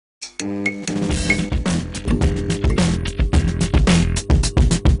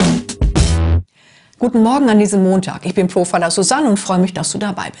Guten Morgen an diesem Montag. Ich bin Profiler Susanne und freue mich, dass du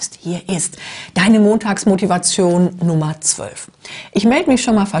dabei bist. Hier ist deine Montagsmotivation Nummer 12. Ich melde mich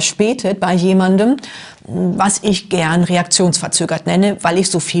schon mal verspätet bei jemandem, was ich gern reaktionsverzögert nenne, weil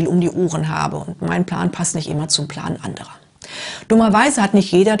ich so viel um die Ohren habe und mein Plan passt nicht immer zum Plan anderer. Dummerweise hat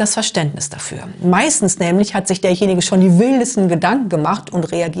nicht jeder das Verständnis dafür. Meistens nämlich hat sich derjenige schon die wildesten Gedanken gemacht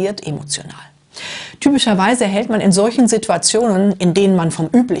und reagiert emotional. Typischerweise erhält man in solchen Situationen, in denen man vom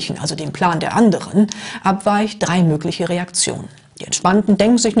Üblichen, also dem Plan der anderen, abweicht, 3 mögliche Reaktionen. Die Entspannten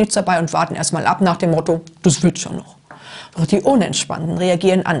denken sich nichts dabei und warten erstmal ab nach dem Motto, das wird schon noch. Doch die Unentspannten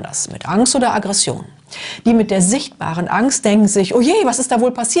reagieren anders, mit Angst oder Aggression. Die mit der sichtbaren Angst denken sich, oh je, was ist da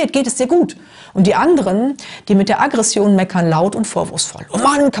wohl passiert, geht es dir gut? Und die anderen, die mit der Aggression meckern laut und vorwurfsvoll. Oh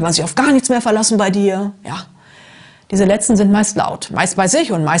Mann, kann man sich auf gar nichts mehr verlassen bei dir? Ja. Diese letzten sind meist laut, meist bei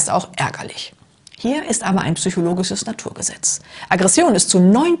sich und meist auch ärgerlich. Hier ist aber ein psychologisches Naturgesetz. Aggression ist zu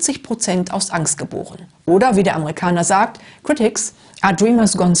 90% aus Angst geboren. Oder, wie der Amerikaner sagt, Critics are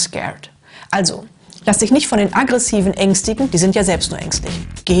dreamers gone scared. Also, lass dich nicht von den Aggressiven ängstigen, die sind ja selbst nur ängstlich.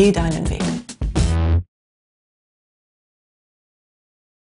 Geh deinen Weg.